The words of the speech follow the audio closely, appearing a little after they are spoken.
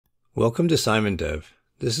Welcome to Simon Dev.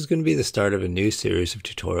 This is going to be the start of a new series of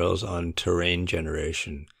tutorials on terrain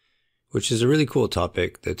generation, which is a really cool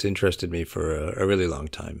topic that's interested me for a really long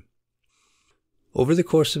time. Over the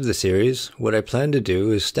course of the series, what I plan to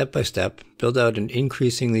do is step by step build out an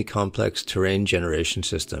increasingly complex terrain generation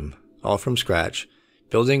system, all from scratch,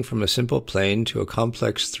 building from a simple plane to a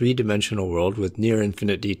complex three-dimensional world with near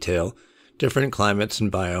infinite detail, different climates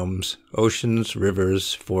and biomes, oceans,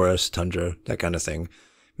 rivers, forests, tundra, that kind of thing.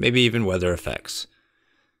 Maybe even weather effects.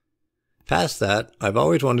 Past that, I've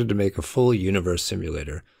always wanted to make a full universe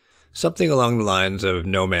simulator, something along the lines of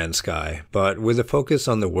No Man's Sky, but with a focus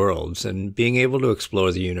on the worlds and being able to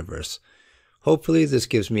explore the universe. Hopefully this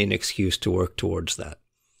gives me an excuse to work towards that.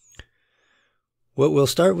 What we'll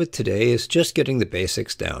start with today is just getting the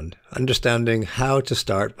basics down, understanding how to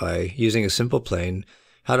start by using a simple plane,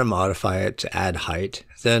 how to modify it to add height,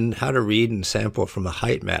 then how to read and sample from a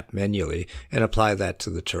Heightmap manually and apply that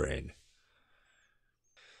to the terrain.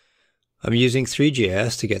 I'm using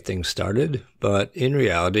Three.js to get things started, but in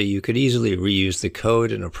reality you could easily reuse the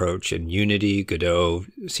code and approach in Unity, Godot,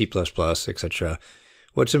 C++, etc.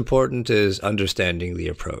 What's important is understanding the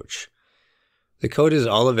approach. The code is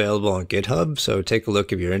all available on GitHub, so take a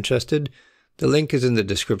look if you're interested. The link is in the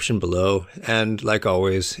description below, and like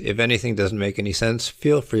always, if anything doesn't make any sense,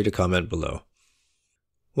 feel free to comment below.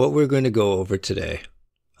 What we're going to go over today.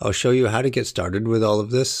 I'll show you how to get started with all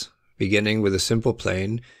of this, beginning with a simple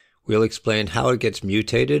plane. We'll explain how it gets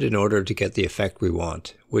mutated in order to get the effect we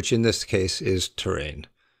want, which in this case is terrain.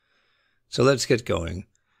 So let's get going.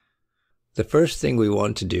 The first thing we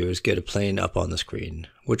want to do is get a plane up on the screen,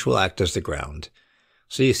 which will act as the ground.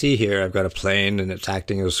 So you see here I've got a plane and it's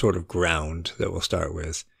acting as a sort of ground that we'll start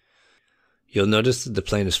with. You'll notice that the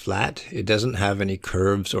plane is flat. It doesn't have any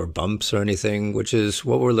curves or bumps or anything, which is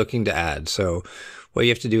what we're looking to add. So what you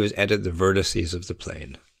have to do is edit the vertices of the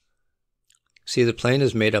plane. See, the plane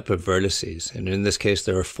is made up of vertices, and in this case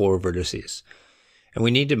there are 4 vertices. And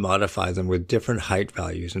we need to modify them with different height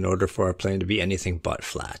values in order for our plane to be anything but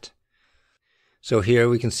flat. So here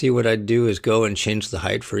we can see what I'd do is go and change the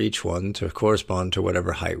height for each one to correspond to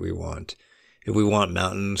whatever height we want. If we want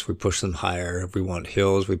mountains, we push them higher. If we want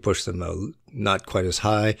hills, we push them not quite as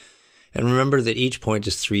high. And remember that each point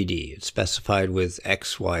is 3D. It's specified with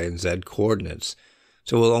X, Y, and Z coordinates.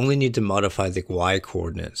 So we'll only need to modify the Y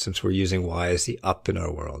coordinate since we're using Y as the up in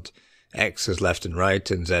our world. X is left and right,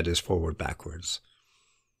 and Z is forward backwards.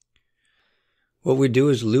 What we do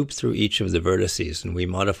is loop through each of the vertices and we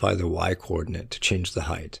modify the Y coordinate to change the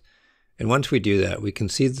height. And once we do that, we can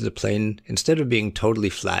see that the plane, instead of being totally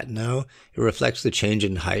flat now, it reflects the change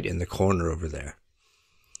in height in the corner over there.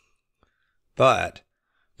 But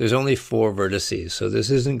there's only 4 vertices, so this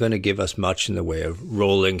isn't going to give us much in the way of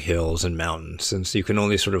rolling hills and mountains, since you can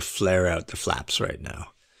only sort of flare out the flaps right now.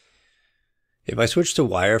 If I switch to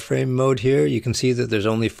wireframe mode here, you can see that there's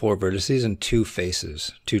only 4 vertices and 2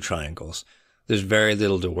 faces, 2 triangles. There's very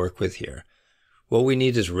little to work with here. What we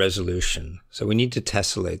need is resolution. So we need to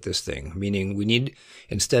tessellate this thing, meaning we need,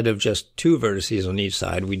 instead of just 2 vertices on each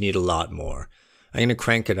side, we need a lot more. I'm going to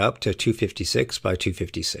crank it up to 256 by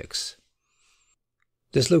 256.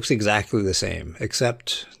 This looks exactly the same,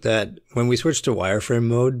 except that when we switch to wireframe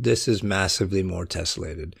mode, this is massively more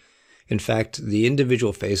tessellated. In fact, the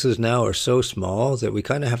individual faces now are so small that we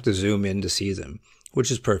kind of have to zoom in to see them,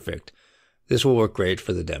 which is perfect. This will work great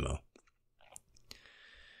for the demo.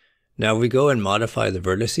 Now if we go and modify the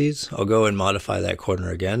vertices, I'll go and modify that corner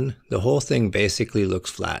again. The whole thing basically looks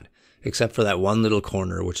flat, except for that one little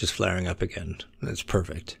corner which is flaring up again. That's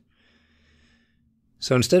perfect.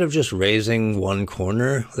 So instead of just raising one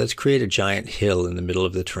corner, let's create a giant hill in the middle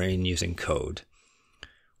of the terrain using code.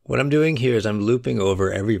 What I'm doing here is I'm looping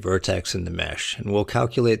over every vertex in the mesh, and we'll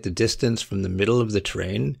calculate the distance from the middle of the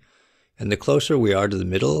terrain, and the closer we are to the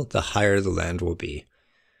middle, the higher the land will be.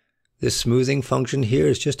 This smoothing function here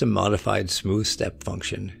is just a modified smooth step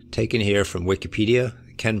function, taken here from Wikipedia,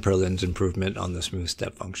 Ken Perlin's improvement on the smooth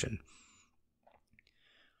step function.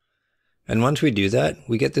 And once we do that,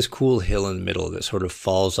 we get this cool hill in the middle that sort of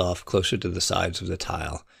falls off closer to the sides of the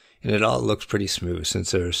tile, and it all looks pretty smooth since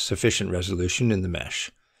there's sufficient resolution in the mesh.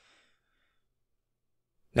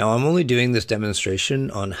 Now I'm only doing this demonstration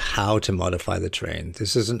on how to modify the terrain.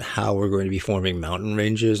 This isn't how we're going to be forming mountain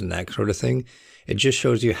ranges and that sort of thing. It just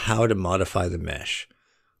shows you how to modify the mesh.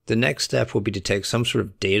 The next step will be to take some sort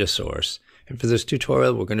of data source, and for this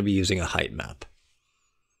tutorial we're going to be using a Heightmap.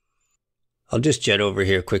 I'll just jet over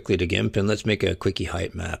here quickly to GIMP and let's make a quickie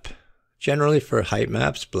Heightmap. Generally for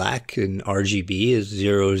Heightmaps, black in RGB is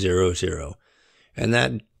 0, 0, 0, and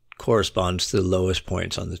that corresponds to the lowest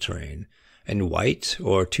points on the terrain. and white,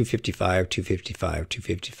 or 255, 255,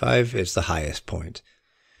 255 is the highest point.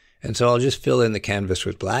 And so I'll just fill in the canvas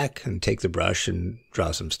with black and take the brush and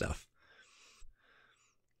draw some stuff.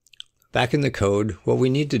 Back in the code, what we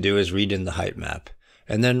need to do is read in the height map,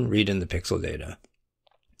 and then read in the pixel data.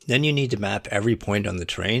 Then you need to map every point on the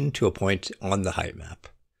terrain to a point on the height map.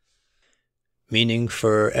 Meaning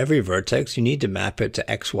for every vertex, you need to map it to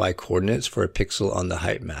XY coordinates for a pixel on the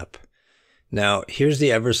height map. Now, here's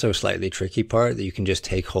the ever so slightly tricky part that you can just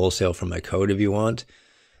take wholesale from my code if you want.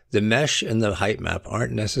 The mesh and the height map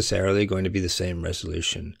aren't necessarily going to be the same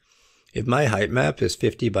resolution. If my height map is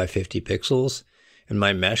 50 by 50 pixels, and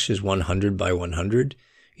my mesh is 100 by 100,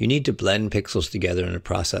 you need to blend pixels together in a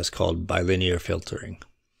process called bilinear filtering.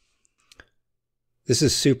 This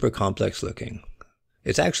is super complex looking.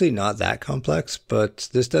 It's actually not that complex, but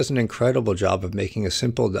this does an incredible job of making a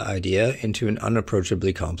simple idea into an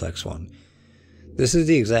unapproachably complex one. This is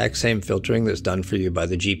the exact same filtering that's done for you by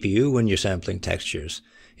the GPU when you're sampling textures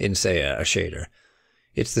in, say, a shader.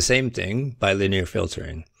 It's the same thing, bilinear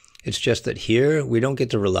filtering. It's just that here, we don't get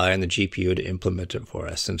to rely on the GPU to implement it for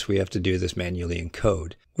us, since we have to do this manually in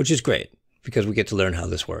code, which is great, because we get to learn how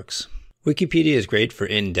this works. Wikipedia is great for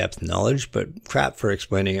in-depth knowledge, but crap for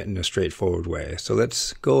explaining it in a straightforward way. So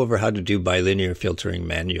let's go over how to do bilinear filtering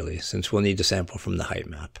manually, since we'll need to sample from the height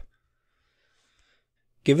map.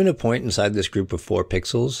 Given a point inside this group of 4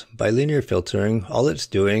 pixels, bilinear filtering, all it's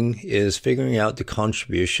doing is figuring out the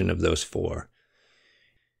contribution of those 4.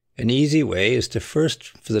 An easy way is to first,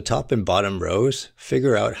 for the top and bottom rows,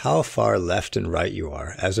 figure out how far left and right you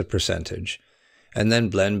are as a percentage, and then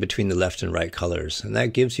blend between the left and right colors, and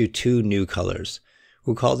that gives you 2 new colors.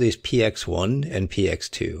 We'll call these PX1 and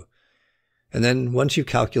PX2. And then once you've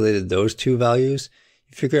calculated those 2 values,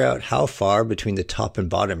 you figure out how far between the top and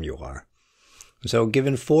bottom you are. So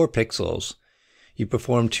given 4 pixels, you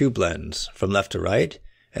perform 2 blends from left to right,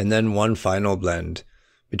 and then 1 final blend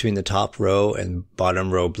between the top row and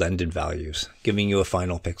bottom row blended values, giving you a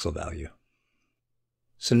final pixel value.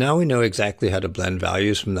 So now we know exactly how to blend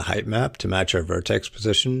values from the height map to match our vertex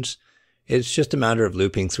positions. It's just a matter of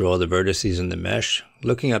looping through all the vertices in the mesh,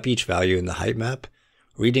 looking up each value in the height map,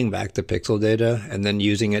 reading back the pixel data, and then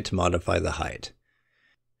using it to modify the height.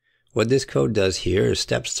 What this code does here is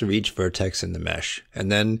steps through each vertex in the mesh, and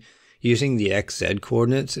then using the XZ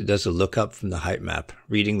coordinates, it does a lookup from the height map,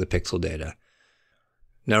 reading the pixel data.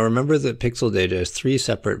 Now remember that pixel data is 3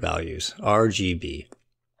 separate values, RGB,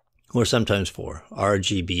 or sometimes 4,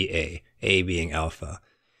 RGBA, A being alpha,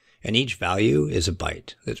 and each value is a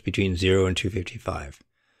byte that's between 0 and 255.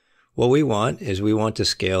 What we want is we want to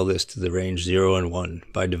scale this to the range 0 and 1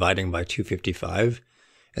 by dividing by 255,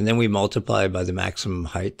 and then we multiply by the maximum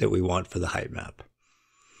height that we want for the height map.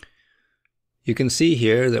 You can see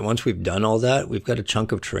here that once we've done all that, we've got a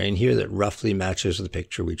chunk of terrain here that roughly matches the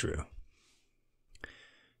picture we drew.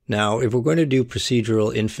 Now, if we're going to do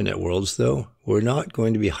procedural infinite worlds though, we're not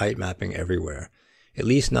going to be height mapping everywhere, at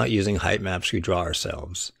least not using height maps we draw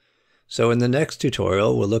ourselves. So in the next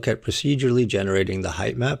tutorial, we'll look at procedurally generating the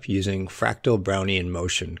height map using fractal brownian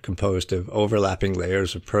motion composed of overlapping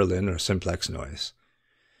layers of perlin or simplex noise.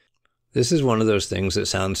 This is one of those things that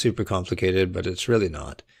sounds super complicated, but it's really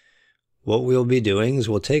not. What we'll be doing is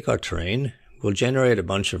we'll take our terrain, we'll generate a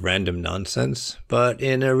bunch of random nonsense, but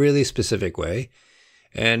in a really specific way,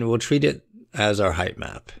 and we'll treat it as our height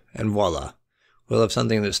map, and voila, we'll have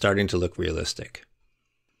something that's starting to look realistic.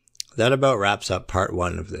 That about wraps up part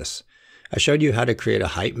 1 of this. I showed you how to create a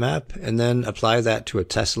height map, and then apply that to a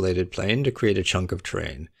tessellated plane to create a chunk of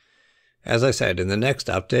terrain. As I said, in the next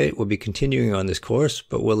update, we'll be continuing on this course,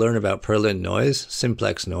 but we'll learn about perlin noise,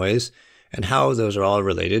 simplex noise, and how those are all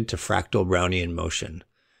related to fractal brownian motion.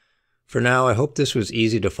 For now, I hope this was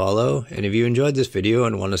easy to follow, and if you enjoyed this video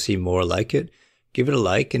and want to see more like it, give it a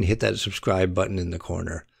like and hit that subscribe button in the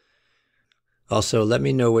corner. Also, let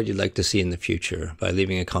me know what you'd like to see in the future by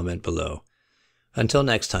leaving a comment below. Until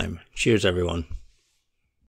next time, cheers everyone.